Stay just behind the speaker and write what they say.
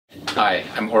Hi,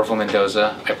 I'm Orville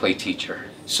Mendoza. I play teacher.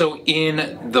 So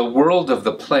in the world of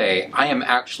the play, I am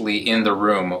actually in the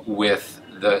room with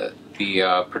the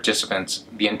participants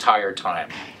the entire time.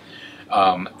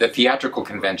 The theatrical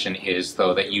convention is,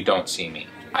 though, that you don't see me.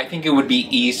 I think it would be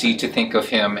easy to think of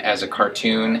him as a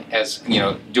cartoon, as, you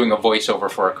know, doing a voiceover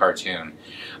for a cartoon.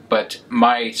 But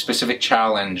my specific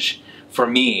challenge for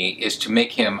me is to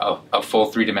make him a full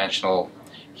three-dimensional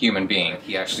human being.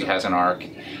 He actually has an arc.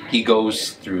 He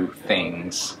goes through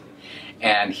things,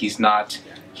 and he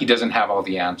doesn't have all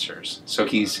the answers. So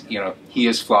he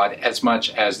is flawed as much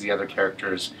as the other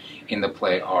characters in the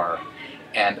play are.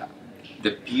 And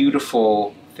the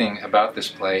beautiful thing about this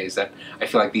play is that I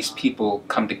feel like these people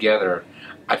come together.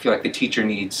 I feel like the teacher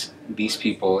needs these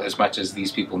people as much as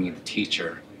these people need the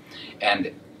teacher.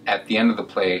 And at the end of the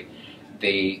play,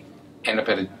 they end up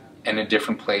in a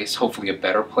different place, hopefully a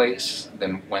better place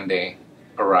than when they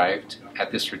arrived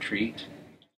at this retreat.